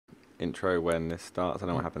intro when this starts. I don't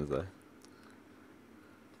know what happens though.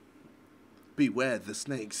 Beware the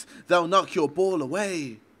snakes. They'll knock your ball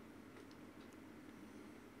away.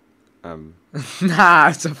 Nah,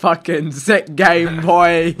 it's a fucking sick game,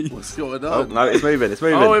 boy. What's going on? Oh, no, it's moving. It's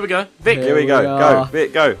moving. Oh, here we go. Vic. Here we go. Go,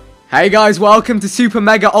 Vic, go. Hey guys, welcome to Super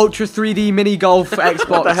Mega Ultra 3D Mini Golf Xbox.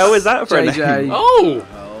 What the hell is that for a JJ. name? Oh!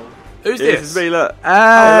 Who's Yeah, this? This is me, look. Hey,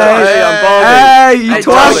 Hey, I'm Barbie. hey, you Hey,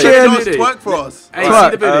 twerking. Barbie. Twerk for us. Hey, Twerk. see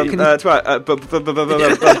the booty? Twerk.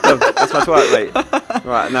 That's my twerk, mate.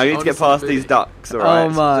 Right, now you need to get past these ducks, alright? Oh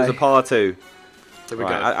my. There's a par 2. Here we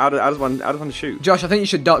Right, go. how does one shoot? Josh, I think you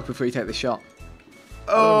should duck before you take the shot.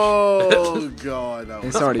 Oh, God. No.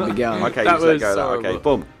 It's already begun. Okay, That just let was go of that. horrible. Okay,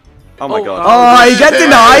 boom. Oh my god. Oh, you get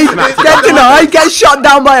denied. Get denied. Get shot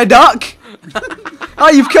down by a duck. Oh,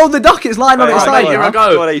 you've killed the duck. It's lying on its Right, side. here I now.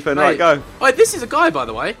 go. Go on, Ethan. Right, Mate. go. Wait, this is a guy, by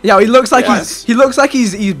the way. Yeah, he looks like Yes. he looks like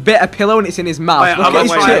he's bit a pillow and it's in his mouth. Wait, Look I'm at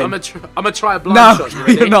his gonna chin. try a blind No, shot. You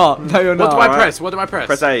ready? you're not. No, you're What not. do I Alright. press? What do I press?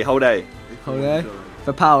 Press A, hold A. Hold on.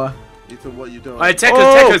 For power. Ethan, what you doing? Hey,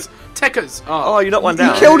 Oh. Techers. Oh, you knocked one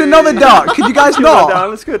down. You killed another duck. Could you guys Killed one not? down.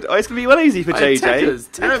 That's good. Oh, it's gonna be well easy for Hey, JJ.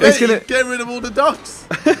 Techers. Yeah, It's mate, gonna- get rid of all the ducks.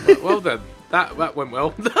 Well then, that went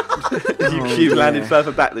well. You landed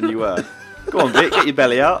further back than you were. Go on, Vic. Get your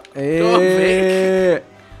belly out. on, Vic.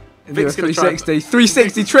 Do a Vic's gonna try- 360.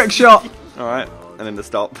 360 trick shot. All right, and then the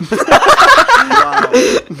stop. Wow.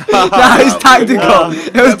 That is tactical.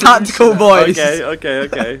 It was tactical, boys.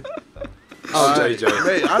 Okay. Oh, JJ.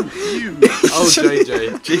 Mate, I'm huge. Oh,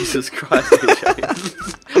 JJ. Jesus Christ, JJ.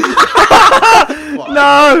 Fuck.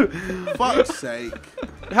 No! Fuck's sake.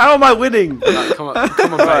 How am I winning? Right, come on, Right,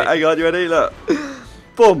 mate. hang on, you ready? Look.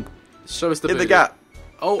 Boom. Show us the In the booty. gap.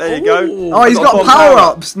 Oh, There you go. Oh, he's got Got power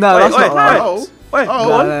ups. No, that's not right. Oh. Wait, Oh.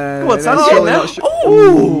 go on. No, Come on, son. that's Get in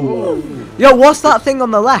surely there. not Yo, what's that thing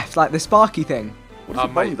on the left? Like the sparky thing? What does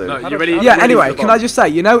the bomb do? No, How you does- ready? how does Yeah, it do anyway, the can bomb? I just say,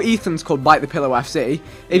 you know Ethan's called Bite the Pillow FC?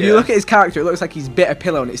 If you Yeah. look at his character, it looks like he's bit a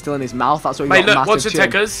pillow and it's still in his mouth. That's what he Mate, got a look, watch massive your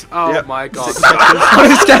chin. techers. Oh Yep. my god.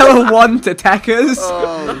 On a scale of 1 to techers,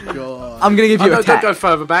 Oh, God. I'm going to give Oh, you no, a don't tech. go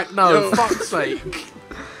further back. No, Yo. fuck's sake.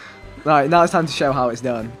 Right, now it's time to show how it's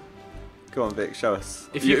done. Go on, Vic, show us.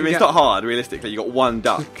 If you I can mean, it's get- not hard, realistically. You got one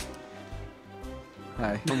duck.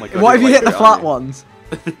 Hey. Oh my God, What if you're you hit way the through it, flat aren't ones?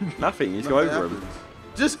 you? Nothing, you just go over them.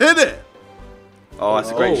 Just hit it. Oh,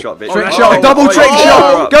 that's a great Oh. shot, Vic. Trick Oh, shot, oh, double oh, trick oh,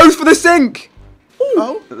 shot! Goes for the sink!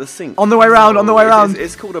 Oh. At the sink. On the way round, on the way round.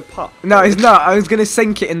 It's called a putt. No, it's not. I was going to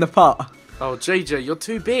sink it in the pot. Oh, JJ, you're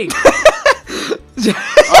too big.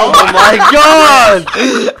 Oh my God!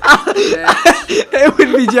 It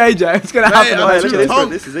would be JJ. It's going to Mate, happen. I'm Wait, eventually. look at this, tonk.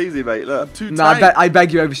 this is easy, mate. Look. Too No, tight. I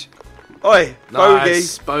beg you over. Oi,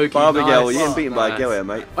 Nice, bogey. bogey, Barbie girl, nice. you ain't beaten by a Nice. girl here,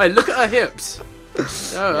 mate. Wait, look at her hips. Oh,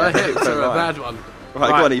 her hips are a right. bad one. Right,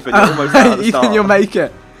 go Right. on, Ethan. You're almost out of the start. Ethan, you'll make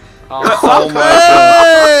it. Oh, Oh my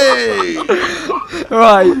God. Hey!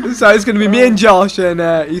 Right, so it's going to be me and Josh and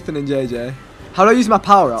Ethan and JJ. How do I use my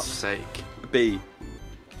power up? sake. B.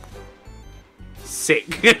 Sick.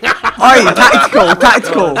 Oi,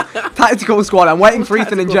 tactical squad. I'm waiting for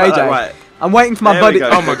Ethan and Tactical, JJ. right. I'm waiting for my There we buddy. go.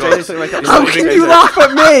 Oh my God. JJ's gonna make up How the can score. you laugh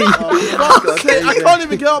at me? Oh, fuck's sake. I can't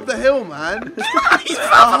even get up the hill, man.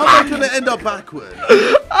 How am I going to end up backward?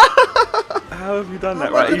 How have you done that?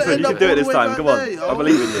 How am I Right, gonna Ethan, end you can up do it all this the way time. back Come on. there? I Oh.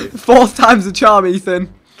 believe in you. Fourth time's the charm,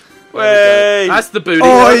 Ethan. Way! That's the booty. Oi.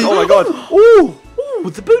 Oh my God. Ooh! Ooh,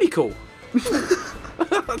 the booty call.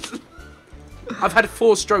 I've had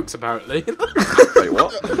 4 strokes apparently. Wait,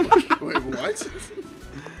 what? Wait, what?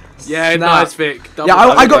 Yeah, Snap. nice, Vic. Yeah,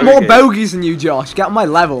 I got bogey. more bogeys than you, Josh. Get on my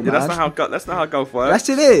level, Yeah, man. that's not how golf works. Yes,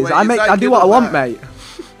 it is. Wait, I is make. that I do good what I or want, bad? mate.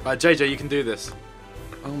 Right, JJ, you can do this.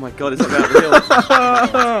 Oh my God, it's not down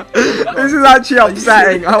the hill. This is actually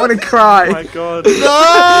upsetting. I want to Oh cry. my God. No!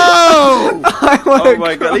 I want Oh to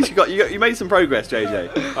my God. At least you made some progress,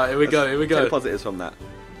 JJ. Right, here we go. Here we Take go. positives from that.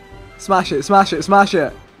 smash it, smash it, smash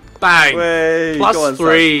it. Bang. Way, Plus go on,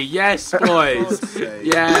 3. Yes, boys. Fuck's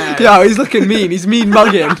sake. Yeah. Yo, he's looking mean. He's mean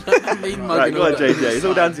mugging. Mean son. Right, mugging go on, all JJ. It's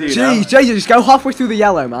all down to you now. Jeez, JJ, just go halfway through the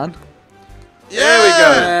yellow, man. There we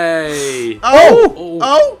go. Hey. Oh!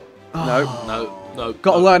 Oh. Oh! No. No.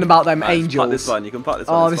 Got to learn about them Right, putt angels. this one. You can putt this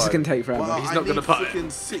one. Oh, it's this is fine. gonna take forever. Wow, He's I not gonna need putt it.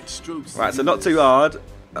 freaking 6 strokes. Right, so not too hard.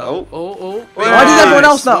 Oh. Oh. Why did everyone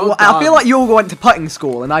else know? Well I feel done. like you all went to putting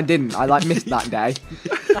school and I didn't. I like missed that day.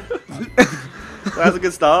 That's a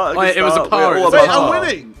good start. Wait, it was a start. par, We're it all was Wait, about I'm par.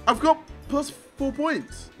 winning! I've got plus 4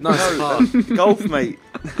 points. Nice. No, golf, mate.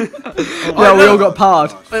 Yeah, we all got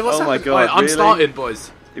parred. Wait, what's Oh my happening? God, Wait, I'm really? starting, boys.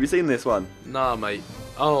 Have you seen this one? Nah, mate.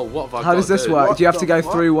 Oh, what have I got? How does this to do? work? What Do you have to the go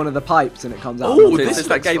fuck? through one of the pipes and it comes out? Ooh, It's this it's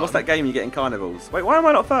that looks game. fun. What's that game you get in carnivals? Wait, why am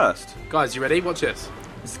I not first? Guys, you ready? Watch this.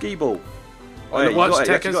 Skee ball. Oh, you watch got it.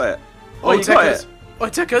 You actually Techers. got it. Oh, you got it. Oi,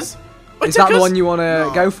 Tickers. Is that the one you want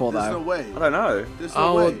to go for There's no though? way. I don't know. There's no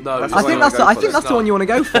Oh, way. no. That's I the think one that's you I wanna go think for. that's the one you want to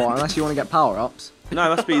go for, unless you want to get power ups. No,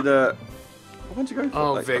 it must be the. What'd you go for?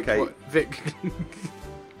 Oh, Like, Vic. okay. What, Vic.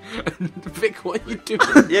 Vic, what are you doing?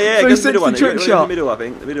 Yeah, go for the 360 middle one. trick You go shot. the middle, I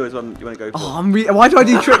think. The middle is one you want to go for. Oh, why do I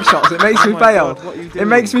do trick shots? It makes me my fail. God, what are you It doing?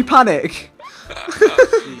 makes me panic.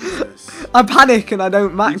 Jesus. I panic and I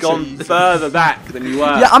don't match You've gone it. further back than you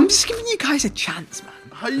were. Yeah, I'm just giving you guys a chance, man.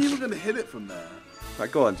 How are you even going to hit it from there?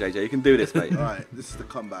 Right, go on, JJ. You can do this, mate. Alright, this is the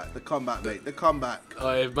comeback. The comeback, mate. The comeback.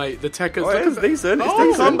 Oh, mate, the Tickers. Oh, it's decent. It's The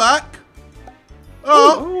decent. comeback.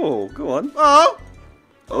 Oh. Oh, go on. Oh.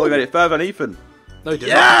 Oh, we made it further than Ethan. No, did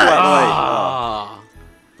Yeah! Ah.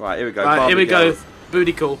 Right, here we go. Right, here we Barbie go. girls.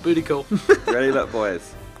 Booty call, booty call. Ready? Look,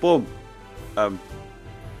 boys. Boom.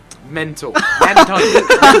 Mental. Mad.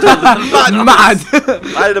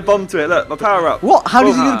 I added a bomb to it. Look, my power up. What? How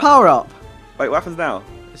does he do the power up? Wait, what happens now?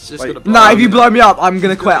 It's just Wait. gonna blow Nah, up. if you blow me up, I'm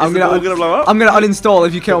gonna quit. Is the ball gonna blow up? I'm gonna uninstall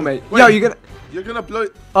if you kill me. Yo, you're gonna. You're going to blow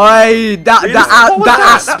it. Oi, that What was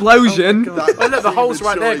that? explosion. Oh my God. Oh, look, the hole's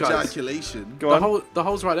right there, guys. Ejaculation. Go on. The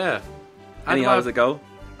hole's right there. Any holes a goal?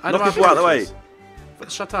 I Knock his ball out of the way.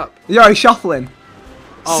 Shut up. Yo, he's shuffling.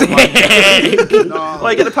 Oh my God. No. Oh,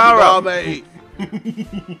 you get the power no, up. mate.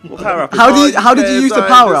 What power up? How did you use the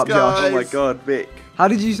power up, Josh? Oh my God, Vic. How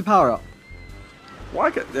did you use the power up? Why?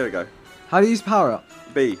 There we go. How did you use the power up?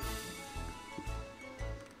 B.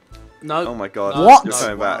 No. Oh my God. No, What? You're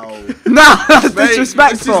coming back. Wow. Nah, that's Mate,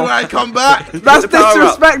 disrespectful. This is where I come back. That's the power up.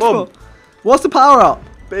 disrespectful. Boom. What's the power up?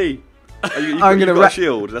 B. Oh, you I'm got gonna a wreck-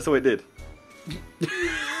 shield. That's all it did.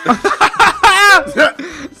 Yeah,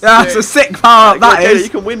 that's a sick power up. Go on, That Jada, is. You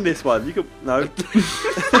can win this one. You can. No.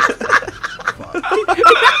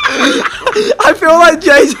 I feel like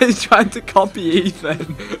JJ's trying to copy Ethan.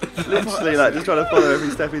 Literally, like, just trying to follow every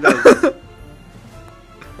step he does.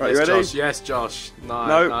 Right, you Yes, ready? Josh. Yes, Josh. No.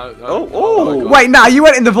 No. No. no. Oh, my God. Wait, nah, you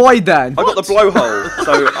went in the void then. I got the blowhole,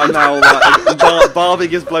 so I'm now like Barbie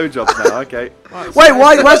gives blowjobs now. Okay. Right, Wait,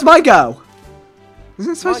 so- where's my go?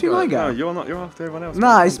 Isn't it supposed to be my No, go? you're not. You're after everyone else.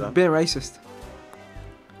 Nah, Calm it's down. being racist.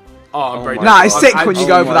 Oh, I'm very. my Nah, it's I'm sick when you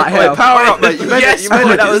go Oh over my that God. hill. Wait, power up, mate. You meant Yes, it. You meant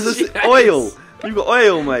it. That was boys, just yes. oil. You've got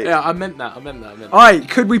oil, mate. Yeah, I meant that. I meant that. Alright,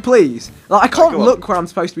 could we please? Like, I can't go on. look where I'm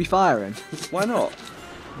supposed to be firing. Why not?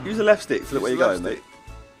 Use the left stick to look where you're going, mate.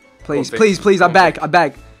 Please, Vic. please, please, I beg, I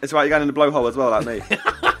beg. It's right. You're going in the blowhole as well, like me.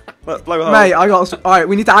 Look, blowhole. Mate, I got. Alright,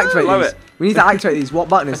 we need to activate Blow these. it. We need to activate these. What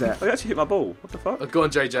button is it? Oh, you actually hit my ball. What the fuck? Oh, go on,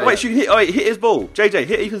 JJ. Wait, should you hit? Oh, wait, hit his ball. JJ,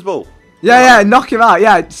 hit Ethan's ball. Yeah, knock him out.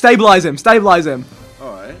 Yeah, stabilize him. Stabilize him.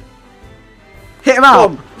 Alright. Hit him out.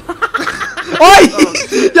 Boom. Oi!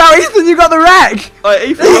 Yo, Ethan, you got the wreck. Wait,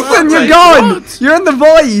 Ethan, Ethan, you're mate. gone. What? You're in the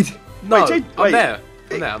void. No, Wait, I'm wait. there.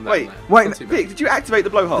 I'm there. Wait, wait, Not too bad. Vic, did you activate the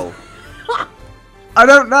blowhole? I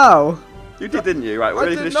don't know. You did, didn't you? Right, we're I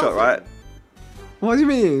ready for did this shot, nothing. right? What do you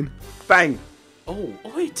mean? Bang. Oh,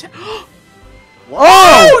 oi,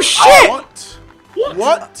 Oh shit! What?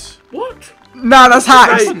 What? what? No, that's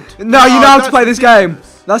hacked. Right. No, you know how to that's play this game.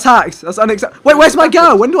 ridiculous. That's hacked. That's unacceptable. Wait, where's my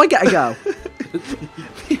go? When do I get a go?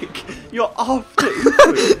 Vic, you're after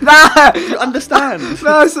Ethan. Nah. You understand?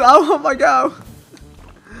 No, so I want my go.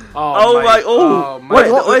 Oh, mate. right, oh. Oh, mate.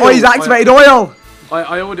 Wait, what? oil. Oh, he's activated oil.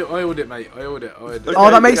 I oiled it, mate. I oiled it. Okay. Oh,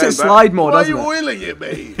 that makes going it back. slide more, Why are doesn't you it? oiling it,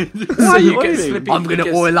 mate? So you you get oiling? slippy. I'm gonna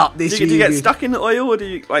oil up this. Do you get Yugi. stuck in the oil, or do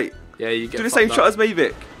you wait? Yeah, you get Do the same fucked shot up. as me,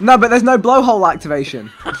 Vic. No, but there's no blowhole activation.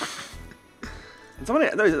 Someone,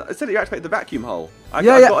 no, it said you activated the vacuum hole. I've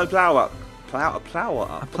Yeah. got a plow up. Plow up. Plow What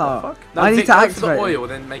up. the fuck? No, I need Vic, to go for activate the it. oil,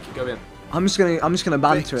 then make it go in. I'm just gonna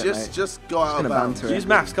banter it, just, mate. just go out gonna of bounds. banter it. Use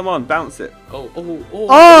maths. Come on, bounce it. Oh.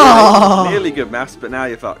 Oh! Nearly good maths, but now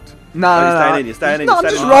you're fucked. No, you're no, staying no. in. You're staying in. No, you're I'm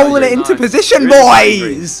staying just in. rolling it Nice, into nice. position, Really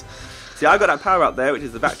boys. See, I got that power up there, which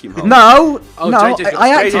is the vacuum hole. No, Oh, no, JJ's got- I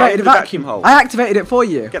JJ, activated the the vacuum vacuum. hole. I activated it for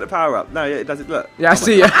you. Get the power up. No, yeah, it does it. Look. Yeah, I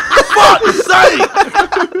see you. Fuck's sake!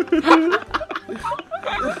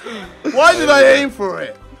 Why did I aim for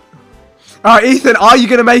it? Alright, Ethan, are you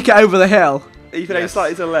gonna make it over the hill? Ethan, aim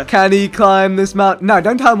slightly to the left. Can he climb this mountain? No,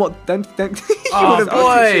 don't tell him what. Don't. Oh, I was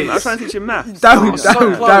boys. trying to teach him maths. Don't, so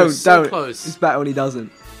don't, close, so don't. close. It's better when he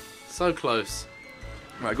doesn't. So close.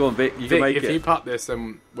 Right, go on, Vic. You Vic, can make if it. you putt this,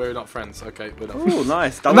 then we're not friends. Okay, we're not. Oh,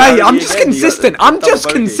 nice. Double Mate, bogey I'm just again. You got consistent. the I'm double just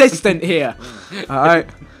bogey. consistent here. Alright.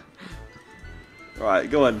 Right,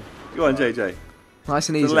 go on. Go on, JJ. Nice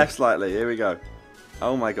and To easy. the left slightly. Here we go.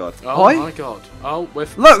 Oh my god. Oh Oi. my god. Oh, we're.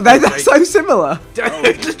 Look, they're so similar. We're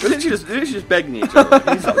literally just begging each other.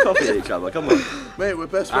 We need to stop copying each other. Come on. Mate, we're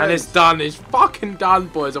best friends. And it's done. It's fucking done,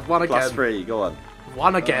 boys. I've won again. +3. Go on.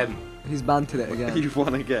 Won again. He's bantered it again. You've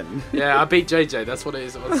won again. Yeah, I beat JJ. That's what it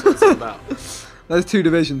is. That's what it's all about. There's 2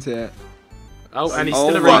 divisions here. Oh, and he's Oh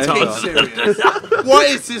still a my Fucking retard. serious. What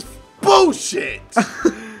is this bullshit?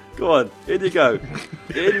 Go on, in you go.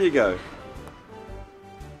 In you go.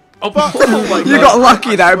 Oh, Oh my You God. got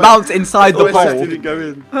lucky there. It bounced inside the Wait a second. pole. Didn't go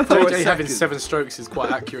in. JJ having 7 strokes is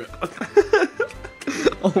quite accurate.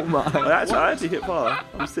 Oh my. I actually hit par.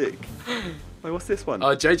 I'm sick. Wait, what's this one?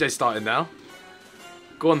 JJ's starting now.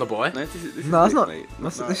 Go on, the boy. No, this is No, that's big, not. mate.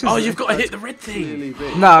 This Oh, is, you've got to hit the red thing. Really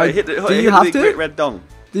big. no. Wait, hit the, Do hit you the have big to? red dong.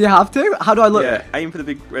 Do you have to? How do I look? Yeah, aim for the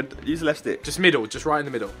big red. Use the left stick. Just middle, just right in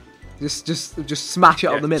the middle. Just smash it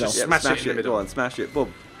up the middle. just- Smash it in the middle. Go on, smash it.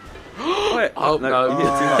 Boom. Wait, Oh, no. You hit it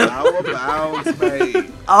too hard. How about,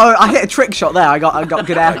 mate? Oh, I hit a trick shot there. I got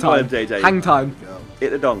good air Come on, time. JJ. Hang time.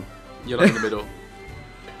 Hit the dong. You're not in the middle.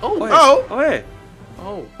 Oh, yeah. Oh. Oh, yeah.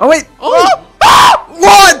 Oh. Oh wait. Oh!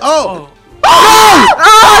 What? Oh.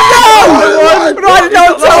 Oh no! Right,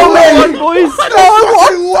 don't tell me. boys. No,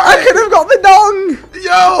 what? I could have got the dong.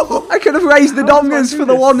 Yo. I could have raised the dongers for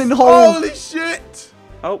the one in hole. Holy shit.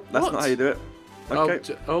 Oh, that's What? not how you do it. Okay.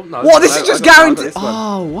 Oh, no. What? This No, is just I got guaranteed. this one.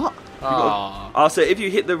 Oh, what? Ah. Oh, so if you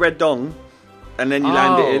hit the red dong, and then you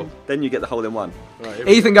land it Oh. in, then you get the hole in one. Right, here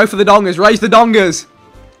we Ethan, go for the dongers. Raise the dongers.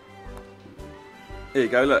 Here you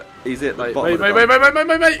go, look. He's hit the Wait, bottom wait, of the wait, dong. wait, wait, wait,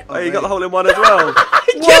 wait, wait. Oh, you got the hole in one as well.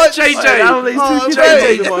 Yes, Hey, now JJ. these two Oh, kids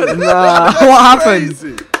Jay. are holding one. Nah, what happened?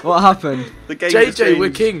 Crazy. What happened? The game JJ, we're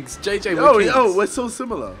changed. kings. JJ, we're Oh, kings. oh, we're so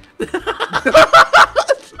similar.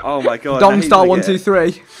 Oh my god. now Dong he's star gonna 1, get 2, it.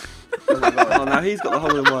 3. Oh, now he's got the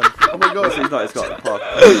hole in one. Oh my Oh, so God. he's not, he's got the park.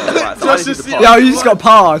 Oh, right, so I Just need to to see- park. Yo, you just got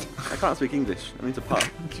parred. I can't speak English. I need to park.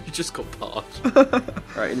 You just got passed.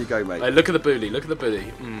 Right, in you go, mate. Hey, look at the booty. Look at the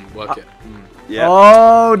booty. Work it. Yeah.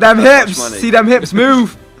 Oh, them That's hips. much money. See them hips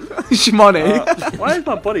move. Shmoney. Why is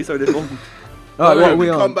my body so deformed? Alright, what are we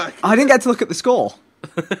Come on? back. I didn't get to look at the score.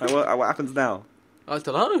 What happens now? I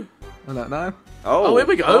don't know. I don't know. Oh, here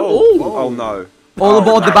we go. Oh, Ooh. oh no. All Oh,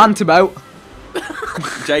 aboard the no. banter boat.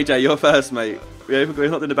 JJ, you're first, mate. We're not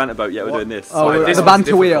doing the banter boat yet. We're What? doing this. Oh, Right, the this one's banter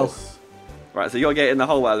different. wheel. Right, so you're getting the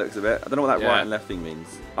hole by the looks of it. I don't know what that Yeah. right and left thing means.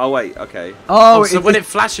 Oh wait, okay. Oh, Oh, so when it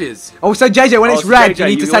flashes. oh, so JJ, when it's Oh, so red, JJ, you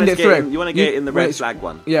need to send wanna it get through. in- you want to get it in the when red it's- flag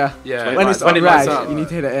one. Yeah. Yeah. When When Right, it's when on it lights red, up. you need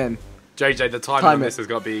to hit it in. JJ, the timing Time on it. this is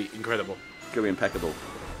going to be incredible. It's gonna be impeccable.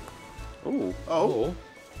 Ooh. Oh.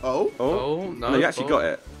 Oh. Oh. Oh. Oh, no. No, you actually got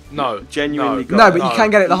it. No. Genuinely got No, it. but you No.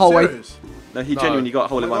 can't get it the whole way. Serious? No, he No. genuinely got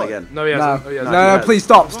hole in Oh my one God. again. No, he No, hasn't. no, he hasn't. he no, has. please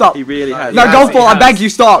stop, stop. He really has. No, He go has, for it. he I has. beg you,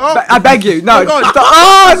 stop. Oh. I beg you. No, Oh my God. stop.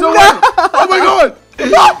 Oh, So no. Oh my God.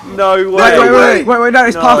 No way. Wait, no,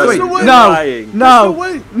 it's No, part 3. That's the way. No, lying. That's the no,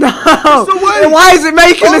 way. no. the way. Then why is it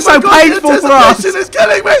making Oh it my so God, painful for us? anticipation is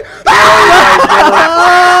killing me.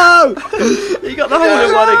 Oh! He got the hole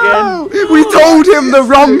in one again. We told him the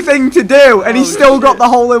wrong thing to do, and he Oh, still got shit. the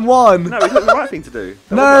hole in one. No, he's got the right thing to do.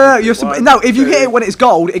 No, no, if you hit it when it's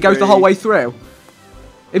gold, it goes the whole way through.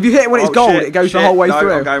 If you hit it when it's gold, it goes the whole way no,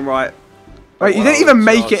 through. I'm going right. Wait, you Wow, didn't even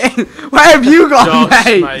make Josh. it in. Where have you gone, Josh,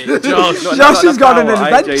 mate? mate. Josh. Not Josh has enough got an power. I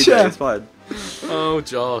hate JJ, adventure. It's fine. Oh,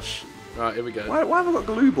 Josh. Right, here we go. Why have I got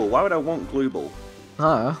glue ball? Why would I want glue ball?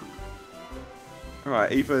 Huh?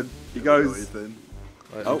 Alright, Ethan. He Oh, goes. Ethan.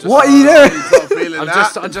 Right, Oh, I'm just, What are you doing? He's not feeling I'm that.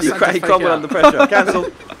 just He I'm just he fake crumbled out. under pressure. Cancel.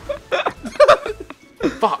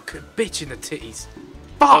 Fuck, bitch in the titties.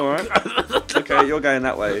 Fuck. Alright. Okay, you're going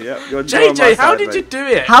that way. Yep. You're on my JJ, how side, did you mate. do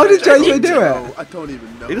it? How did JJ do No, it? I don't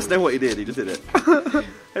even know. He doesn't know what he did. He just did it.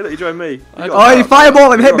 Hey, look, you joined me. You got Oh, you that.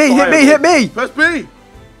 fireball him. Hit You're me, a hit me, hit me. Press B.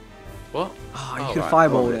 What? Oh, you Oh, could have right.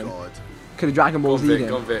 fireballed Oh my him. God. Could have Dragon Go Balls on, Vic, eaten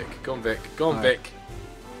go him. on, Vic, go on, Vic, go on, Alright. Vic.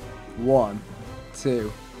 1,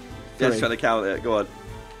 2, Yeah, 3. trying to count it. Go on.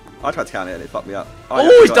 I tried to count it and it fucked me up. Oh, yeah,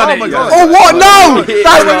 he's got done Oh it. my he God. got it. Oh, what? No! Oh,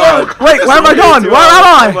 That's my God. Wait, where am I gone? Where am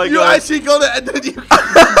Oh I? my You God. actually got it, and then you.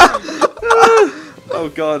 Oh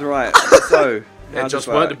God, right. So. Yeah, how just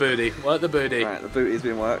does work the work? booty. Work the booty. Right, the booty's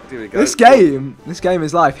been worked. Here we go. This game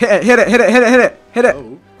is life. Hit it, hit it, hit it, hit it, hit it, hit it.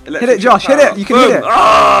 Oh. Electric Hit it, Josh, hit power. it. You can hit Boom. it.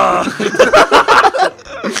 Ah!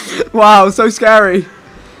 Wow, so scary.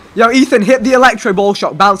 Yo, Ethan, hit the electro ball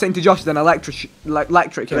shot, bounce it into Josh, then electric him.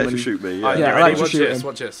 Electric and- shoot me. Alright, Yeah. Yeah, you ready? electric Watch shoot this, him.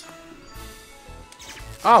 watch this.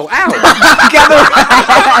 Oh, ow!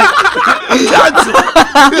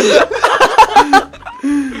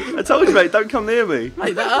 I told you, mate. Don't come near me.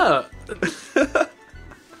 Mate, that hurt.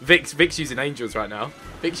 Vic's using angels right now.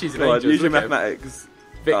 Vic's using Go on, angels. use your look at him. mathematics.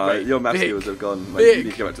 Vic, mate, Your math Vic. skills have gone. Mate. Vic. You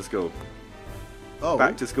need to go back to school. Oh.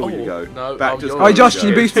 Back to school you go. no, Back oh, to you're- school. Oh, Josh, you can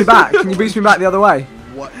you go. boost me back? Can you boost me back the other way?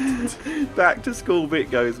 What? Back to school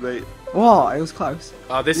Vic goes, mate. What? It was close.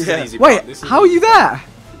 Oh, this is Yeah. an easy Wait, part. This is how are you there?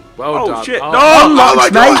 Well Oh, done. shit. Oh, No! Oh my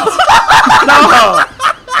Unlocked, God. mate.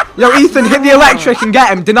 Yo, Ethan, hit the electric and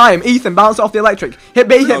get him. Deny him. Ethan, bounce off the electric. Hit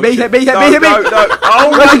B, hit B, hit B, hit B, hit B. No. Oh,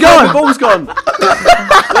 Where's he gone? The ball's gone.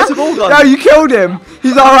 Where's the ball gone? No, you killed him.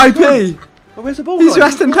 He's R.I.P. Oh, where's the ball He's gone?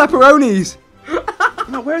 resting pepperonis.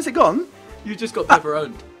 No, where has it gone? You just got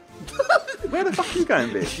pepperoned. Where the fuck are you going,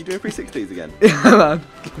 bitch? You doing 360s again? Yeah, man.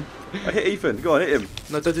 I hit Ethan. Go on, hit him.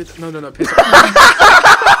 No, piss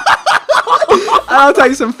off. I'll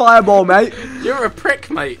take some fireball, mate. You're a prick,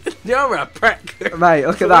 mate. You're a prick. Mate,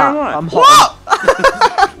 look at So that. where am I? I'm hot.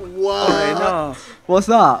 What? No. What's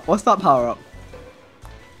that? What's that power up?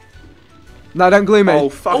 No, don't glue me. Oh,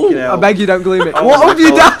 fucking hell. I beg you, don't glue me. Oh What my have you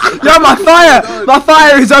God. done? Yo, my fire! My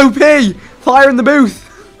fire is OP! Fire in the booth!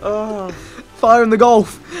 Oh. Fire in the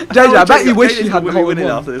golf. JJ, I bet you wish you had the whole winning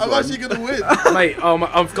one. after this I'm one. actually gonna win. Mate,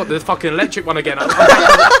 I've got the fucking electric one again.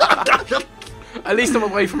 At least I'm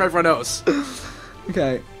away from everyone else.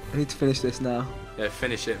 Okay, I need to finish this now. Yeah,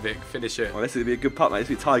 finish it, Vic. Finish it. Well, this is going to be a good putt, mate. This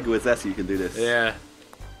will be Tiger Woods there, so you can do this. Yeah.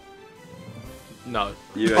 No.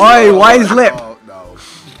 You Oi, why his lip? Oh, no.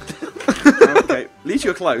 Okay, at least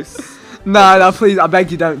you're close. No, please, I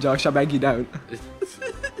beg you don't, Josh. I beg you don't.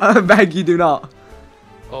 I beg you do not.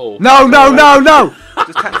 Oh. No.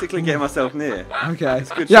 Just tactically getting myself near. Okay.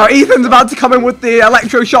 good Yo, shot. Ethan's about to come in with the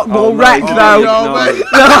electroshock ball no. wreck, Oh, though. no, mate.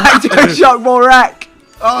 The electroshock ball wreck.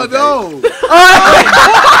 Oh, no.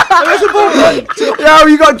 Yo,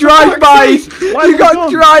 you got drive-by. Why You is it got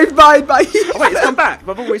gone? drive-by by. Oh, wait, it's come back.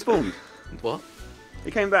 My ball respawned. What?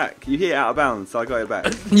 It came back. You hit it out of bounds, so I got it back.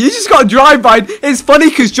 You just got drive-by. It's funny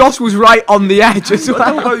because Josh was right on the edge as Got a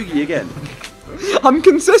double well. bogey again. I'm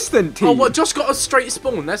consistent, team. Oh, what? Just got a straight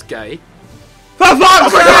spawn. That's gay. No,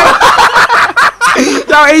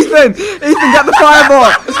 Ethan, get the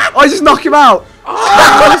fireball. I just knock him out.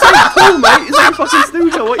 Oh, mate, it's like a fucking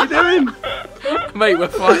snooker. What are you doing? Mate, we're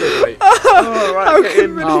fighting, mate. Oh, right, How get can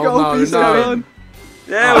in. minigolf be so no. on?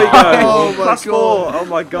 There we go. Oh, my Plus God. 4. Oh,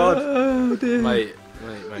 my God. Oh dear. Mate.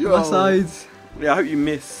 Yo. My sides. Yeah, I hope you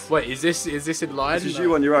miss. Wait, is this in line? This is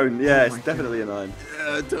you on your own. Yeah, it's my definitely a 9.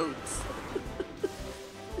 Yeah, don't.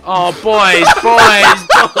 Oh, boys.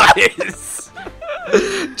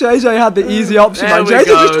 JJ had the easy option, There man. we JJ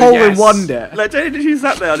go, just hole in yes. one it. Like, Jay literally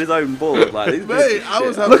sat there on his own board. Like, these Mate, I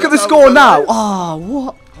was having Look at the time score of my now. life. Oh,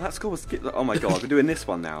 what? Oh, that score was skip. Oh my God, we're doing this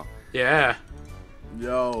one now. Yeah.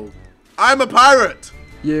 Yo. I'm a pirate.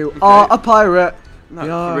 You are a pirate. No,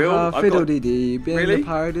 You're for real? a I've got- fiddle-dee-dee. Being Really? a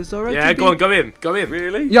pirate is alright. Yeah, go on, go in.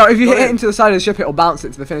 Really? Yo, if you Go hit it in. into the side of the ship, it'll bounce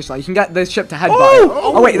it to the finish line. You can get the ship to headbutt it.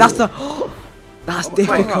 Oh! Oh, wait, that's the. That's Oh,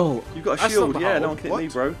 difficult. You've got a That's shield. not Yeah, the no hole. one can hit me,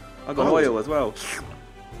 What? bro. I got Oh. oil as well.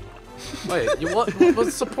 Wait,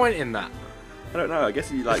 what's the point in that? I don't know. I guess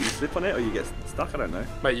you slip on it or you get stuck. I don't know.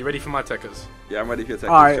 Mate, you ready for my techers? Yeah, I'm ready for your take.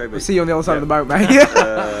 Alright, Show me. we'll see you on the other side of the boat, mate.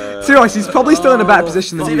 Uh, Seriously, he's probably still in a better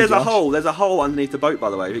position than See, you, there's a Josh. hole. There's a hole underneath the boat, by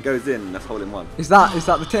the way. If it goes in, that's hole in one. Is that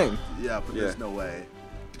the thing? Yeah, but there's Yeah. no way.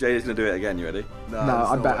 Jay's gonna do it again. You ready? No, No, there's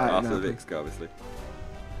I bet way. I- After no. the Vicks go, obviously.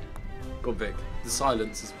 Go on, Vic. The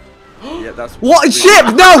silence is... Yeah, that's. What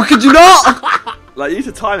ship? No, could you not? Like, you need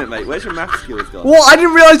to time it, mate. Where's your math skills gone? What? I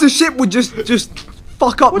didn't realise the ship would just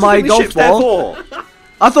fuck up What do you my think the golf ship's there ball. for?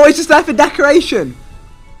 I thought it's just there for decoration.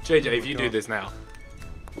 JJ, if you do this now.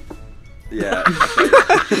 Yeah.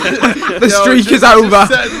 The Yo, streak is just over.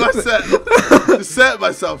 Just set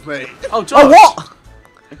myself, mate. Oh, Josh. Oh, what?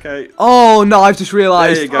 Okay. Oh no, I've just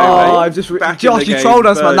realised. There you go, Oh, mate. I've just. Back in Josh, the you game, trolled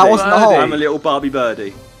us, man. That birdie. wasn't the Birdie. hole. I'm a little Barbie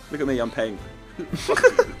birdie. Look at me, I'm paying.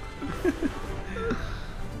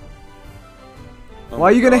 Oh Why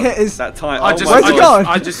are you my gonna God. hit his? That time? I Oh just, my Where's he God. going?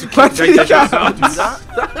 I just Where did he JJ just go? went Do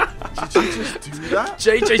that? Did you just do that?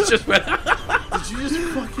 JJ just went Did you just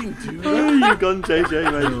fucking do that? You've gone,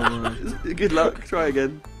 JJ, mate. Good luck. Try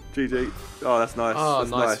again, GG. Oh, that's nice. Oh,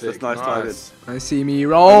 that's nice, nice. Vic. That's nice timing. I see me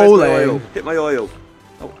Oh, where's my oil? rolling. Hit my oil.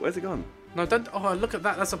 Oh, where's it gone? No, don't. Oh, look at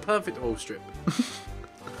that. That's a perfect oil strip.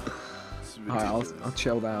 Alright, I'll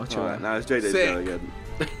chill there. I'll chill Alright, there. now it's JJ's Sick. go again.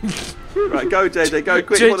 Right, go, JJ, go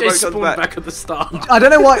quick. before the JJ boat spawned comes back. back at the start. I don't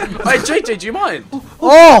know what. Hey, JJ, do you mind?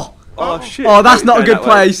 Oh! Oh, shit. Oh, that's not a Go good that way.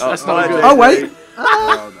 place. That's not JJ. good. Oh, wait.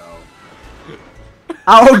 Oh no.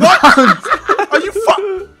 Out of bounds. Are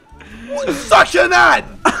you such an ad?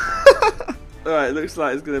 Alright, looks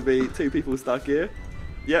like it's gonna be 2 people stuck here.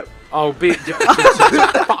 Yep. Oh, for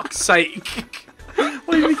fuck's sake. Why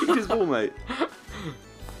are you keep his ball, mate?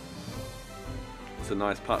 It's a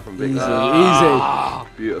nice putt from Vic. Easy, Ah.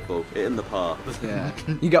 Beautiful. It in the par. easy. Yeah,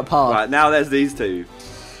 you got par. Right, now there's these 2.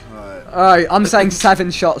 Alright. Alright, I'm saying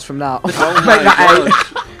 7 shots from now. Oh Make my that God. 8.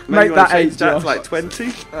 Maybe Make you wanna that 8, change that Josh. to like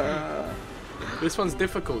 20. This one's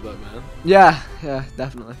difficult though, man. Yeah,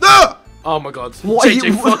 definitely. Ah! Oh my god. What are JJ,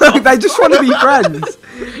 you? fuck off. They just want to be friends.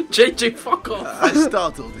 JJ, fuck off. I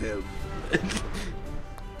startled him.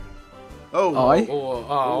 Oh. Oi.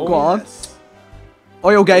 Oh. Go on. Yes.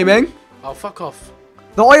 Oil gaming. Oh, fuck off.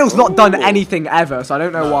 The oil's not done Ooh. anything ever, so I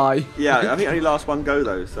don't know why. Yeah, I think it only lasts one go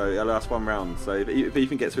though, so it'll last one round. So if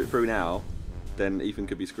Ethan gets it through now, then Ethan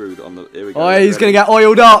could be screwed on the. Here we go. Oh, he's Ready? gonna get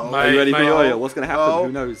oiled up. Are you ready for Mate. the oil? What's gonna happen? Oh.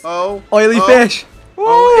 Who knows? Oh. Oily fish.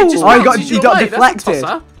 Oh, it just Oh, he bounces he your got way. That's a deflected.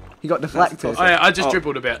 tosser. He got deflected. Oh, yeah, I just Oh.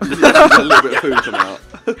 dribbled a bit. a little bit of food come out.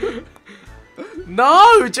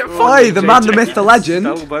 No, Oi, the man, the myth, the legend.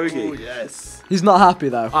 Double Oh, bogey. yes. He's not happy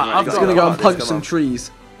though. I've He's got gonna a go putt. and punch Come some on.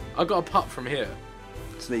 trees. I got a putt from here.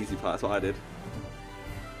 It's an easy part. That's what I did.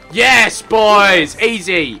 Yes, boys,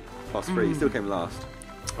 easy. +3. Still came last.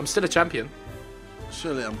 I'm still a champion.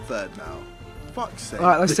 Surely I'm third now. Fuck's sake.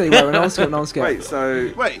 Alright, let's see. Wait, no one skip, no one skip. Wait,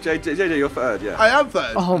 so Wait. JJ, you're third, yeah. I am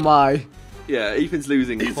third. Oh my. Yeah, Ethan's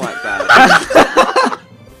losing quite bad.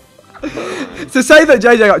 To say that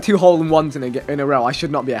JJ got 2 hole-in-ones in a row, I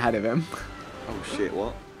should not be ahead of him. Oh shit,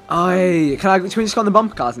 what? Aye, can we just go on the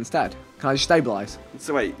bumper cars instead? Can I just stabilise?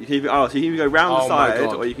 So wait, you can either, so you can either go round the Oh my side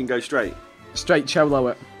God. or you can go straight. Straight cholo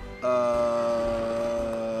it.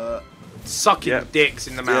 Sucking Yep. dicks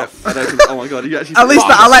in the Yeah, mouth. I don't think, oh my god, you actually. At least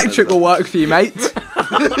Fuck. that electric will work for you, mate.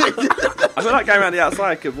 I feel like going around the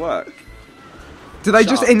outside could work. Do they Shut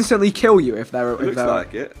just up. instantly kill you if they're... It looks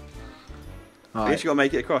like it. I Alright. guess you gotta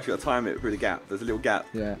make it across. You gotta time it through the gap. There's a little gap.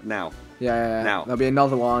 Yeah. Now. Yeah. Now. There'll be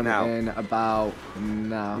another one Now. in about...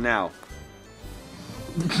 now. Now.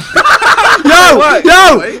 Yo! Wait,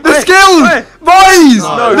 Yo! wait, The wait, skills! wait. Boys!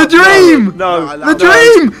 No, the dream! No. No, The no,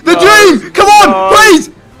 dream! The no, dream! Come on, no. please!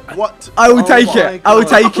 What? I will Oh take my it. I will God.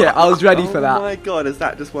 take it. I was ready for Oh that. my god, has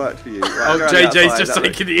that just worked for you? Right, Oh, go around the JJ's outside, just that way.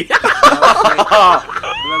 taking it.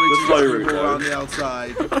 Let me The just slow go route, though. around the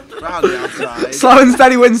outside. Round the outside. Slow and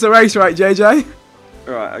steady wins the race, right, JJ?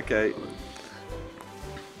 Right, okay.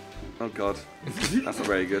 Oh god. That's not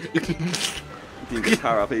very good. Didn't get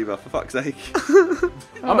power up either, for fuck's sake. I'm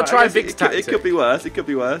gonna try Vic's It tactic. could be worse, it could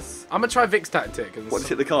be worse. I'm gonna try Vic's tactic. And What,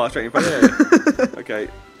 hit the car straight in front of you? Okay.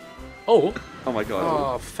 Oh, Oh my god.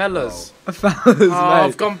 oh, fellas. Fellas, Oh, I've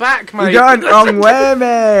mate. gone back, mate. You're going wrong way,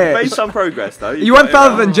 Made mate. some progress though. You went got it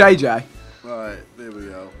further than JJ. Right, there we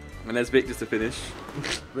go. And there's Vic just to finish.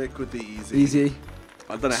 Vic with the easy. Easy.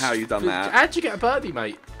 I don't know how you've done that. How'd you get a birdie,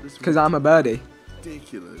 mate? This is Because I'm a birdie.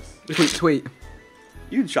 ridiculous. Tweet.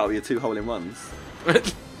 You can shout with your 2 hole-in-ones.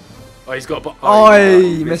 Oh, he's got a. Oh, you you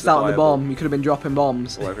missed missed the out on the fireball. bomb. You could have been dropping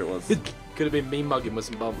bombs. Or whatever it was. Could have been me mugging with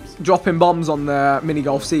some bums. Dropping bombs on the mini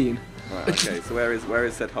golf scene. Right, okay, so where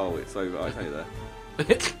is said hole? It's over, I tell you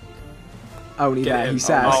there. Only Get there, him. he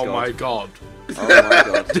says. Oh God. my god. Oh my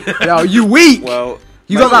god. Yo, you weak! Well,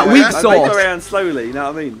 You got that mate, weak I make sauce. my around slowly, you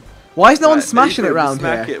know what I mean? Why is no one Right, smashing it Ethan, round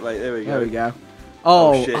smack here? it, mate, there we go. There we go.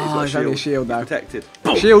 Oh, shit, he's got it's only a shield though. Protected.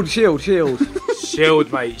 Shield.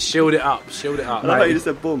 Shield, mate. Shield it up. Shield it up. I love how you just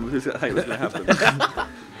said boom. Who's gonna think what's gonna happen?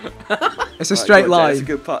 It's a Right, straight come on, Jay, It's a line.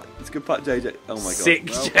 good putt. It's a good putt, JJ. Oh my god. Sick,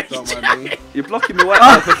 Well, don't JJ. mind me. You're blocking me way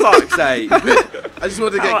out for fuck's sake. I just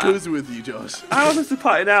wanted to get How- cozy with you, Josh. How am I supposed to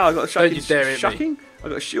putt it now? I've got a Don't you dare hit me. shucking. I've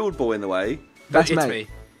got a shield ball in the way. That's Hit mate. me. Yeah,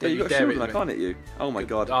 Don't you've you got a dare shield hit and I me. can't hit you. Oh my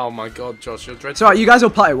god. Oh my god, Josh, you're dreadful. It's alright, you guys will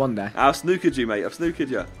putt it one day. I've snookered you, mate. I've snookered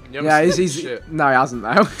you. You Yeah, haven't he's seen shit. no, he hasn't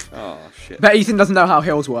though. Oh shit. But Ethan doesn't know how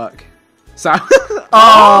hills work. So,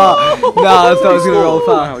 oh no, I thought I was gonna roll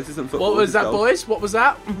Wow, fast. this isn't football. What was this is that, golf. boys? What was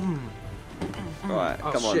that? Right,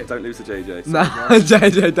 Oh, come on, shit. don't lose to JJ. No,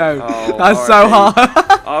 JJ, don't. Oh, That's so R.I.P.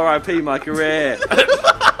 hard. R.I.P. my career.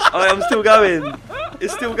 I'm still going.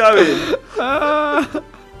 It's still going. Oh,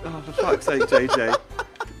 for fuck's sake, JJ.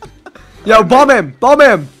 Yo, bomb him! Do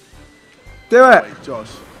it. Wait, Josh.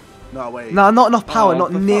 No, wait. No, not enough power, Oh,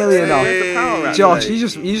 not for nearly fuck's enough. sake, where's the power at, Josh,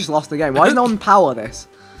 mate? you just lost the game. Why is no one power this?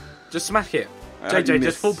 Just smack it. You JJ, just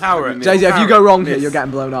missed. full power You it. missed. JJ, if you go wrong here, Miss. you're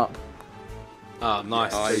getting blown up. Oh,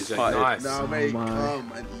 nice, Oh, he's JJ. putted. Nice. No, mate, my.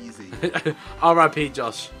 calm and easy. R.I.P.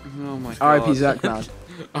 Josh. Oh my god. R.I.P. Zerk, man.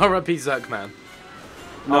 R.I.P. Zerk, man.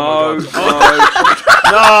 No,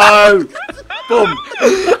 Oh no, no. Boom.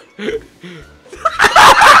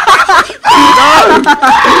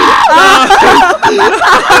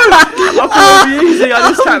 I thought it'd be easy. I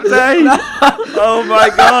just tapped A. Oh my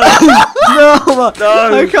god. No,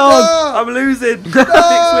 No. I can't. I'm losing. Vic's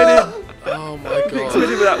winning. Oh my Vic's god. winning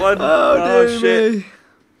with that one. Oh, dear shit. me.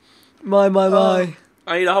 My.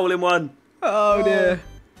 I need a hole in one. Oh dear.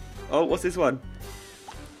 Oh, what's this one?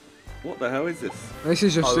 What the hell is this? This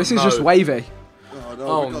is Oh, just no. wavy. Oh, no,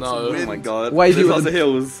 Oh, we got no. some Oh, Oh wind. my god. Wavy There's with lots the- of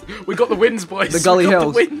hills. We got the wins, boys. The gully We got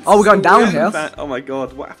hills. The wins. Oh, we're going downhill. Oh my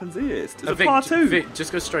god, what happens here? It's a Vic, par two. Vic,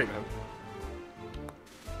 just go straight, man.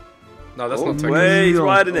 No, that's not Wait, techers. he's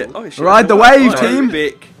riding it. Oh, shit. Ride the wave, No, team.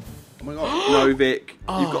 Vic. Oh my god. No, Vic.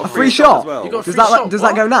 You've got a Free shot. as well. You got a Does free that shot, does that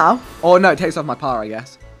what? go now? Oh no, it takes off my power, I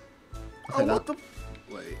guess. Oh, what the?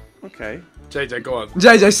 Wait. Okay. JJ, go on.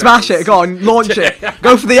 JJ, smash it. Go on, launch it.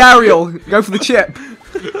 Go for the aerial. Go for the chip.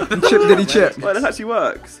 Chip diddy chip. Wait, that actually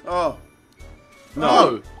works. Oh.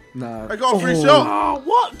 No. No. I got a free shot. Oh,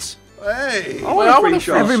 what? Hey. I Wait, I want a want free a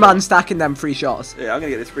shot. Every man stacking them free shots. Yeah, I'm gonna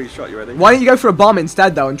get this free shot. You ready? Why don't you go for a bomb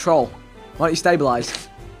instead though and troll? Why don't you stabilize?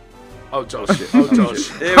 Oh, Josh. Oh, Josh.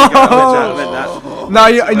 Here we go. I meant that. No,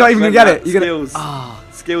 you're not even gonna get it. You're gonna.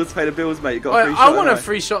 Skills. Skills pay the bills, mate. You got a Wait, free I shot. want a anyway.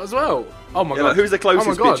 free shot as well. Oh my Yeah, god. look, who's the closest,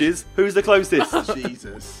 Oh my God. bitches? Who's the closest?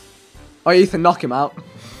 Jesus. Oh, Ethan, knock him out.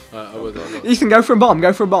 I will. Ethan, go for a bomb.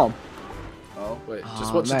 Go for a bomb. Oh. Wait,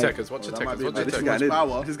 just Oh, watch mate. the techers. Watch the That might techers. be a Watch the bit This is too much going in.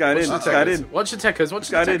 power. This is going in. Watch This the is going techers. in. Watch the techers. Watch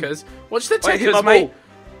the Going in. techers. Watch the Wait, hit my techers, mate.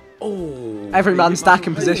 ball. Oh. Every man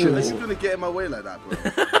stacking This positions. is gonna get in my way like that,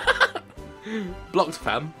 bro. Blocked,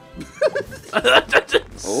 fam.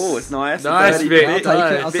 Oh, it's nice. Nice, Birdie, Vic. I'll take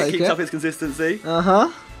it. I'll Vic take keeps up it. his consistency. Uh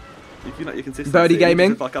huh. If you're not your consistency, Birdie you gaming.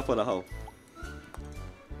 just fuck up on a hole.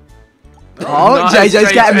 Oh, Nice,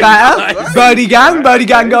 JJ's getting JJ. better. Nice. Birdie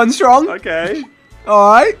gang going strong. Okay.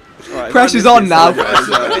 All right. Right, Pressure's man, on now. There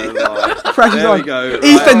Pressure's on. we go.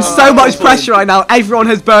 Ethan's Right. so much pressure right now. Everyone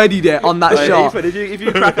has birdied it on that Hey, shot. Ethan, if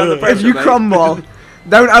you crack under pressure, If you mate. crumble,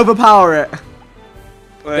 don't overpower it.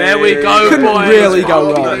 There we go, Couldn't boys. really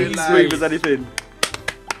go Oh, wrong. easy. Smooth as anything.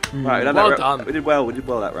 Right, we done Well that done. We did well. We did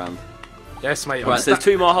well that round. Yes, mate. Right, so there's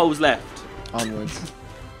 2 more holes left. Onwards.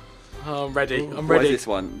 I'm ready. I'm What is ready. this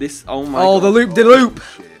one? This. Oh my. Oh, God. the loop de loop.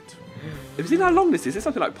 Shit. Have you seen how long this is? It's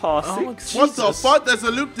something like par Oh, 6. What the Jesus. fuck? There's a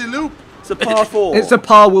loop-de-loop. It's a par 4. It's a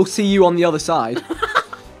par. We'll see you on the other side.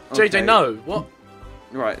 Okay. JJ, no. What?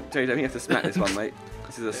 Right, JJ, I think you have to smack this one, mate.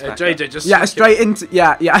 This is a smack. JJ, just Yeah, smack straight it. into.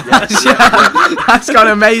 Yeah. Yeah. That's gone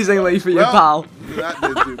amazingly for your pal. That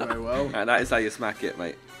didn't do very well. And that is how you smack it,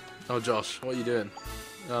 mate. Oh, Josh, what are you doing?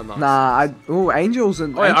 Oh, nice. Nah, angels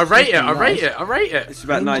and. Oh, yeah, I angels rate it. are I rate nice. it. I rate it. It's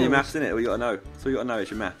about knowing your Angels. maths, innit? All you gotta know. So you gotta know is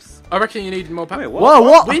your maths. I reckon you need more power. Wait, what? Whoa,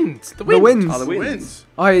 what? Wind. The The wind. winds. Oh, the Wins. winds.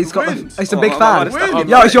 Oh, he's got. Winds. It's a Oh, big I might fan. have stuck on,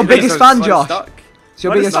 Yo, mate. it's your It biggest is fan, so Josh. stuck. It's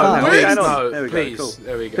your Wait, biggest no, fan. wait. Wins. on. No, There we go, please. cool.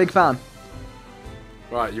 There we go. Big fan.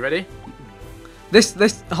 Right, you ready?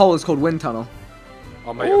 This hole is called wind tunnel.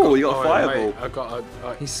 Oh, mate, Ooh, I've got, you got a oh, fireball. mate, I've got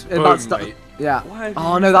a. He's Boom, about to start. mate. Yeah. Why have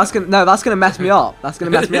Oh you no, used that's gonna mess me up. That's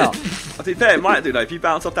gonna mess me up. To be fair, it might do though. If you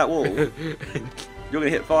bounce off that wall, you're gonna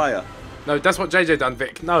hit fire. No, that's what JJ done,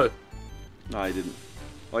 Vic. No. No, he didn't.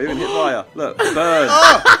 Oh, you're gonna hit fire. Look, burn.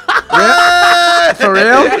 For real?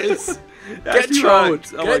 Yes. It Get actually trolled.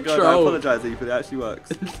 worked. Oh my Get god, I trolled. apologise, Ethan. It actually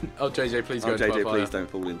works. Oh, JJ, please go Oh, into JJ, fire. please don't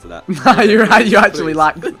fall into that. No, you actually Please.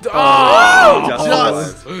 like. Oh!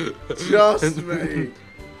 Just me.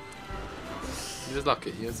 You're just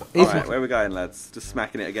lucky. You're just... Alright, where are we going, lads? Just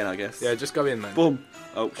smacking it again, I guess. Yeah, just go in, man. Boom.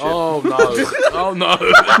 Oh, shit. Oh, no. Oh, no.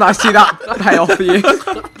 Nice to see that pay off for you.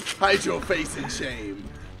 Hide your face in shame.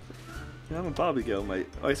 Yeah, I'm a Barbie girl, mate.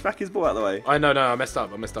 Oh, smack his ball out of the way. I know, no, I messed up.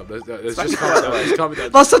 There's Smack just it out of the way. can't be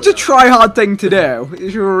That's such a try-hard thing to do. You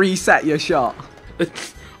should reset your shot.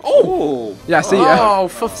 Oh! Yeah, see ya. Oh,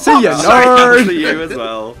 for See ya, fuck's Sorry, nerd. for you as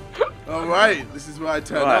well. Alright, this is where I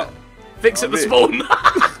turn Right. up. Vic's at the Vic. spawn.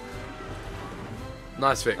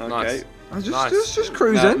 Nice, Vic. Okay. Nice. I'm Nice. just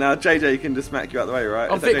cruising. Now JJ can just smack you out the way, right?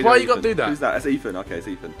 Oh, Is that Vic, JJ why or you gotta Ethan? do that? Who's that? It's Ethan. Okay, it's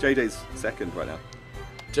Ethan. JJ's second right now.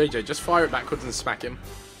 JJ, just fire it backwards and smack him.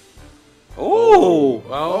 Oh!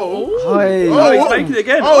 Well, Hey. Oh, he's Oh. making it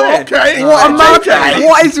again. Oh, Where? okay. What a man! JJ.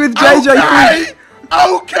 What is with JJ? Okay.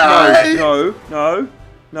 Okay. No, no,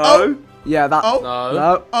 no. Oh. Yeah, that. Oh. no.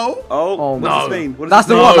 No. Oh. Oh, Oh, what no. does this mean? What does That's this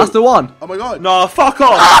the mean? one. That's the one. Oh my god. No, fuck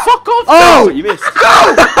off! Fuck off! Oh! You missed.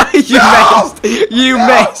 You missed. You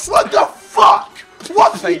missed. What the fuck?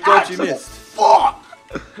 What Thank the God you actual missed. fuck?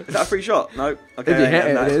 Is that a free shot? No. Okay. If you hit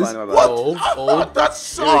it, that's it is. fine, my bad. What? Oh.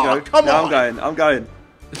 That's Here we go. so. Come now on. I'm going.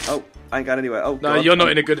 Oh, I ain't going anywhere. Oh, No, God. you're not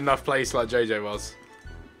in a good enough place like JJ was.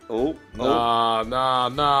 Oh,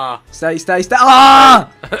 Nah. Stay. Ah!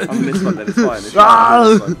 I'm in this one then. It's fine. It's Ah! fine.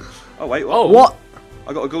 This one. Oh wait, what? Oh. What?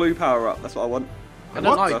 I got a glue power up. That's what I want. I don't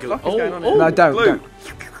What like the glue. fuck is going on here? Oh. No, don't. Glue. don't.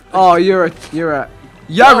 Oh, you're a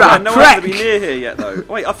Oh, a man, no one has to be prick. near here yet though.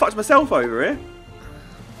 Wait, I fucked myself over here.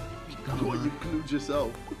 What, you glued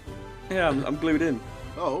yourself? Yeah, I'm glued in.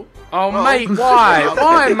 Oh. Oh, mate, why?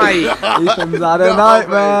 Why, mate? Ethan's had a No,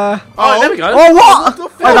 nightmare. Oh, there we go. Oh, what? What the Oh,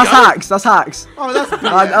 fuck? that's hacks. That's hacks. Oh, that's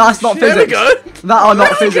That's not There we physics. go. That are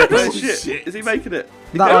not Oh physics. shit. shit. Is he making it?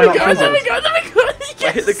 That There are we not go. There we physics. go. There we go.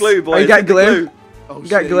 I hit the glue, boys. you get Hit the glue? Oh,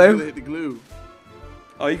 Get shit, glue. you gotta hit the glue.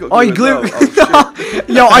 Oh, you got Oh, glue. glue. As well. Oh, shit.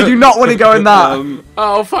 Yo, I do not want to go in that.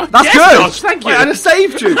 Oh fuck! That's yes, good. Josh, thank you. Wait, I just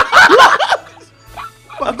saved you.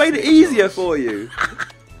 I've made it easier for you.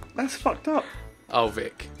 That's fucked up. Oh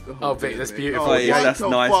Vic. Oh Vic, that's beautiful. Oh, yeah, that's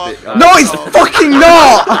nice, Vic. No, it's fucking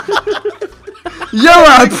not. You're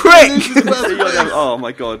a prick. So you're the- oh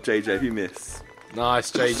my god, JJ, if you miss.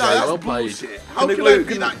 Nice, JJ. No, that's Well played. bullshit. How the can glue- I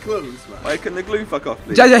be that close, man? Wait, can the glue fuck off,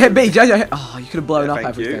 please? JJ hit B. JJ hit. Oh, you could have blown Yeah, up thank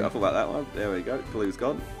everything. you. I thought about that one. There we go. Glue's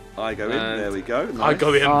gone. I go in. And There we go. Nice. I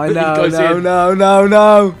go in. Oh He no, goes no, in. no, no,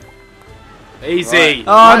 no. Easy. Right.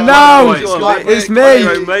 Oh no, boys. Go on, mate. it's On your me.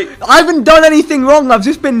 own, mate. I haven't done anything wrong. I've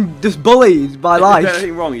just been bullied by If you do life.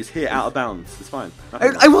 anything wrong, he's hit out of bounds. It's fine.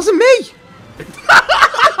 It wasn't me.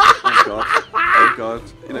 Oh god. Oh god.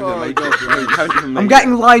 You're not gonna make it. You haven't even I'm made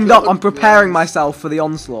getting it. lined up. I'm preparing myself for the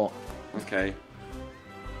onslaught. Okay.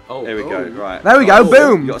 Oh. There we go. Right. There we go. Oh,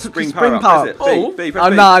 Boom. You got a spring Spring power. power. Press it. B. Oh. B. Press Oh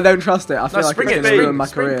B. no, I don't trust it. I feel No, like spring it's it. going to ruin my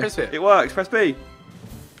Spring, career. press it. It works. Press B.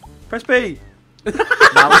 Press B.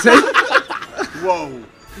 That was it. Whoa.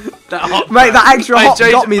 That hot Mate, that extra Hey, hop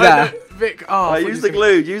JJ got me there. Vic, oh, I thought Use you the said-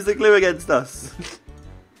 glue. Use the glue against us.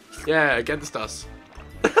 Yeah, against us.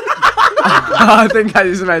 I think I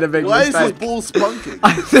just made a big Why is this mistake. ball spunking?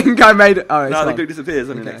 I think I made it. Oh, it's No, the fine. glue disappears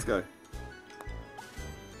on your Okay. next go.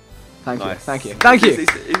 Thank you. Nice. Thank you. Thank you.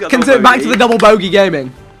 He's got Consider double back to bogey. the double bogey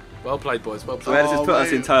gaming. Well played, boys. Well So played. where does this Oh, put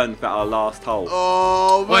us mate. in turn for our last hole?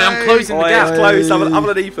 Oh, Wait, I'm mate. closing Oh, the yeah, gap. it's close. I'm Hey. on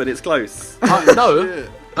an Ethan. It's close. No, Shit.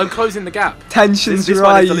 I'm closing the gap. Tensions This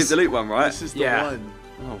one is the loop rise. the loop one, right? This is the Yeah. one.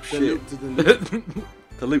 Oh The shit. loop to the loop.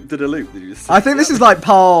 The loop to the loop. Did you just say? I think this is like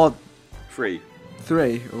par 3.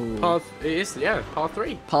 3. Ooh. Path, it is, yeah, path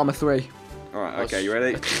 3. Palmer 3. All right. Okay. You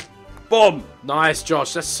ready? Bomb. Nice,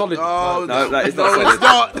 Josh. That's solid. Oh, No, that is not no, it's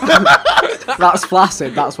solid. not. That's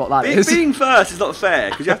flaccid. That's what that is. Being first is not fair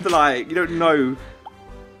because you have to like you don't know.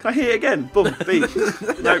 Can I hit it again? Boom. B.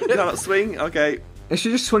 No, cannot swing. Okay. You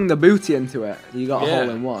should just swing the booty into it. You got a Yeah. hole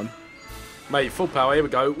in one. Mate, full power. Here we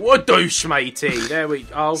go. What douche, matey? There we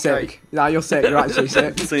go. Okay. Sick. No, you're sick. You're actually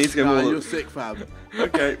sick. So you need to go Nah, more. you're sick, fam.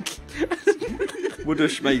 Okay.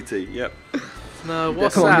 Woodush matey. Yep. No,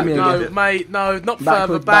 what's Come on, that? give me a No, bit. mate, no, not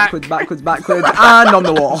further Backwards, back. backwards, backwards, backwards, and on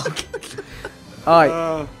the wall. Alright,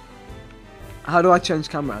 Oh. how do I change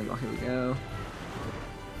camera angle? Here we go.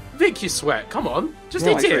 Vic, you sweat. Come on. Just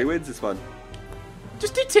Make hit sure he it. wins this one.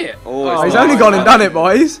 Just hit it. Oh, Oh, it's he's not. only gone and done it,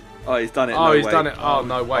 boys. Oh, he's done it. Oh, no he's way. done it. Oh,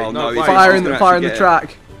 no, wait. Oh, no, no, wait. Fire he's in the gonna fire in actually the get it.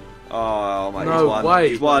 track. Oh, mate, No he's won. way.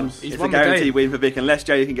 He's won. He's It's won a the guaranteed game. win for Vic unless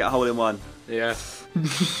Jay can get a hole in one. Yeah.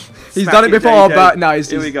 He's Smack done it before, JJ. but no, he's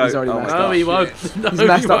Here we go. he's already Oh my messed God. No, up. he won't. No, He's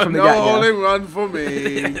messed he up from the No get-go. hole in run for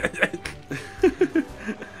me.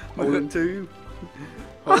 Hole in 2.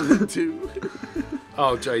 Hole in 2.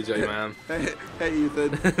 Oh, JJ, man. Hey,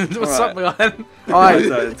 Ethan. What's up, man? Alright, So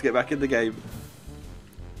let's get back in the game.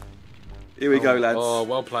 Here we go, lads. Oh,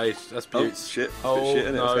 well played. That's Oh, beautiful. shit. Oh, It's a bit shit,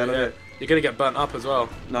 innit? no, It's going on yeah. it. You're going to get burnt up as well.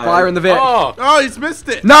 No. fire in the Vic. Oh! Oh, he's missed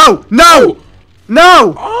it. No! No!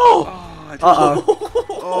 No! Oh! Oh, I just- Uh-oh.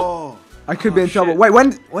 Oh. I could be in shit. trouble. Wait,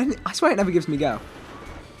 when? I swear it never gives me go.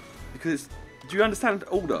 Because it's... Do you understand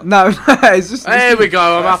order? No, it's just... There we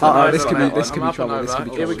go. I'm up and Uh-oh, over. this could be, mate. this could I'm be up trouble, and this could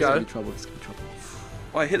over. be Here we trouble, go. this could be trouble, this could be trouble.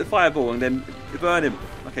 Oh, I hit the fireball and then you burn him.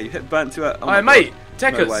 Okay, you hit burnt to it. Oh, Alright, my mate. God.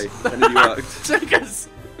 Take No us. way. That nearly worked. Take us.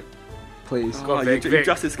 Please. Go on, Oh, Vic, you Vic.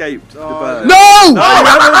 just escaped the Oh, burn. No!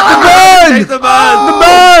 Take The the burn!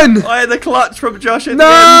 burn! burn! I had the clutch from Josh in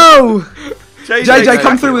No! the end. JJ, come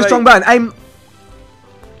back through it, with mate. strong burn. Aim.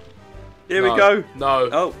 Here we No. go. No. Oh,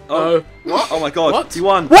 No. oh. What? Oh my god. What? You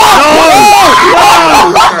won.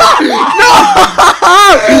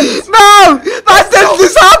 No! That didn't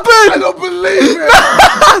just I happen! don't believe it.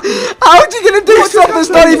 How are you gonna do stuff that's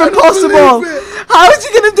not even possible? How are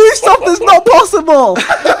you gonna do stuff that's not possible?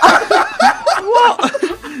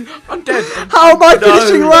 I'm dead. How am I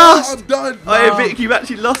finishing last? I'm done. Oh, Vic, you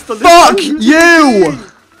actually lost on this Fuck one. you!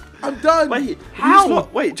 I'm done. Wait, How?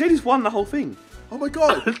 Wait, JJ's won the whole thing. Oh my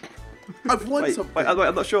god. I've won Wait, something. wait,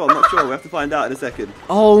 I'm not sure. I'm not sure. We have to find out in a second.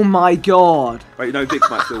 Oh my god. Wait, no, Vic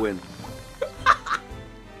might still win.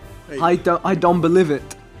 I don't believe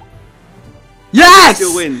it. Yes!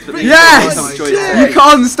 Still wins. But Vic Yes! still wins. Shit! You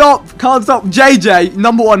can't stop JJ,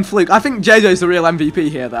 #1 fluke. I think JJ's the real MVP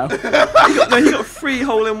here though. No, he got 3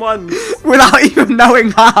 hole-in-ones. Without even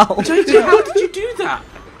knowing how. JJ, how did you do that?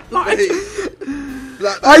 Like,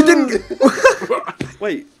 I didn't.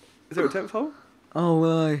 Wait, is there a 10th hole? Oh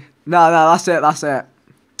my. No, that's it.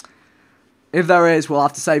 If there is, we'll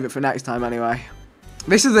have to save it for next time anyway.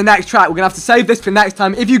 This is the next track. We're going to have to save this for next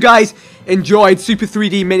time. If you guys enjoyed Super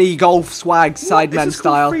 3D Mini Golf swag, Sidemen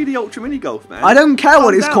style. 3D Ultra Minigolf, man. I don't care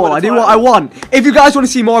what it's called. I do what I want. If you guys want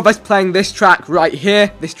to see more of us playing this track right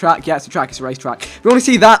here, this track, yeah, it's a track, it's a race track. If you want to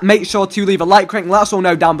see that, make sure to leave a like rating. Let us all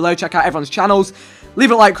know down below. Check out everyone's channels.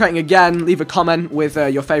 Leave a like rating again. Leave a comment with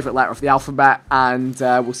your favourite letter of the alphabet. And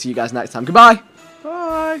we'll see you guys next time. Goodbye.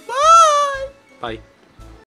 Bye. Bye. Bye.